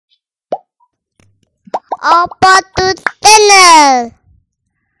Opo to channel.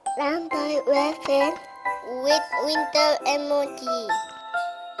 Lambai weapon with winter emoji.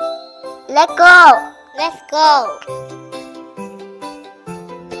 Let's go. Let's go.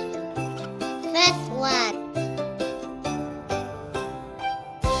 First one.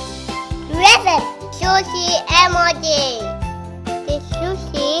 Present. Sushi emoji. The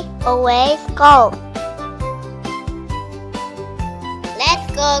sushi always go. Let's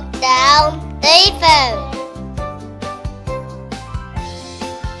go down river.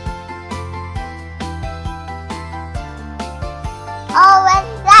 Always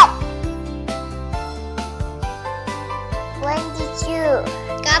right. When did you?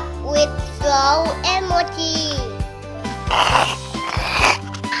 Cup with slow emoji.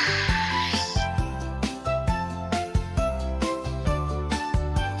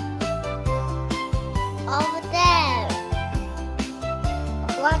 Over there.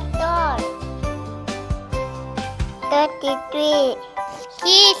 What door? 33.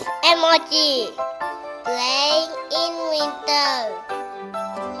 Kiss emoji. Playing in winter.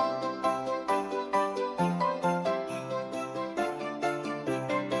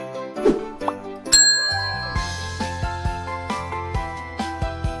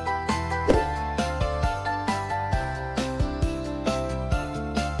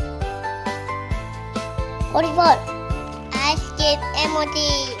 Oliver. Ice skate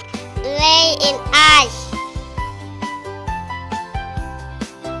emoji. Play in ice.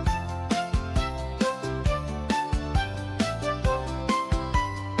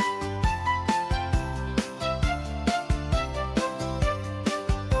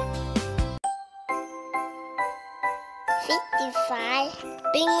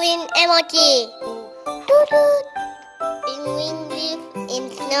 Penguin emoji. Doo-doo. Penguin live in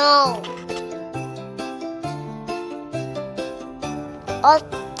snow. Out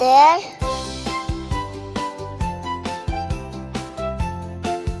there.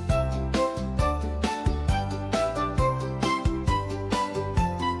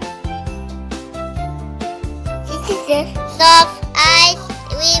 This is it. Soft ice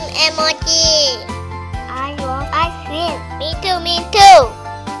cream emoji. I love ice cream. Me too, me too.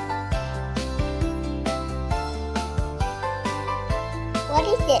 What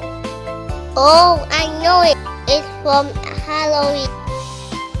is it? Oh, I know it. It's from Halloween.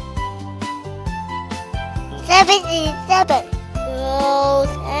 77.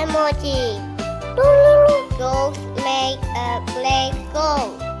 Rose emoji. Doo-doo. Ghosts make a place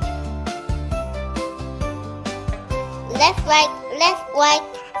go. Left, right, left, right.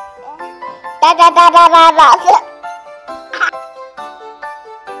 Da da da da da da.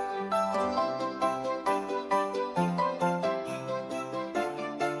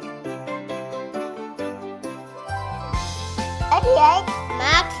 Adios.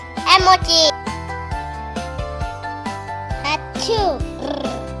 Max emoji. Achoo.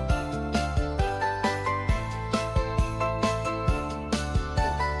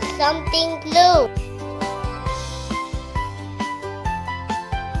 Something blue.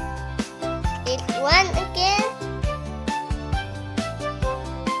 This one again.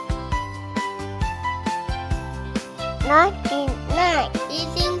 Nine.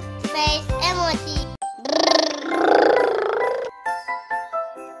 Using face emoji.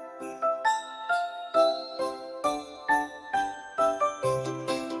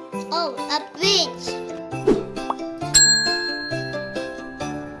 Oh, a bridge.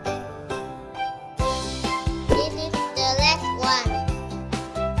 This is the last one.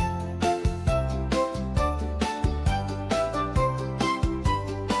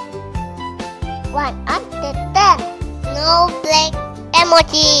 One under 10. No black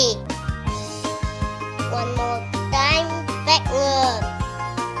emoji. One more time backward.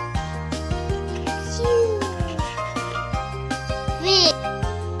 Fish.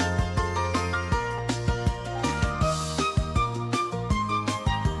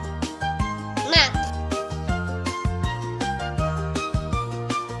 Max.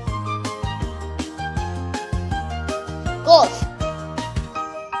 Ghost.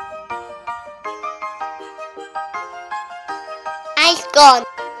 Ice gone.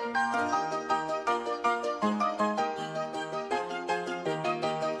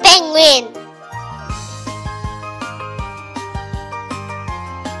 Penguin.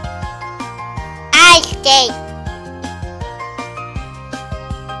 Ice skate.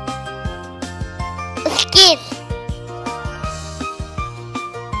 Skip.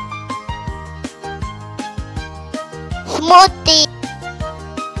 Smoothie.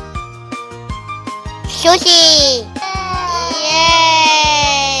 Sushi.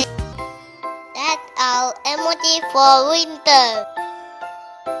 Yay! That's our emoji for winter.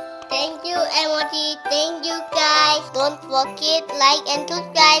 Thank you emoji. Thank you guys. Don't forget like and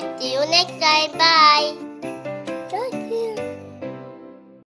subscribe. See you next time. Bye.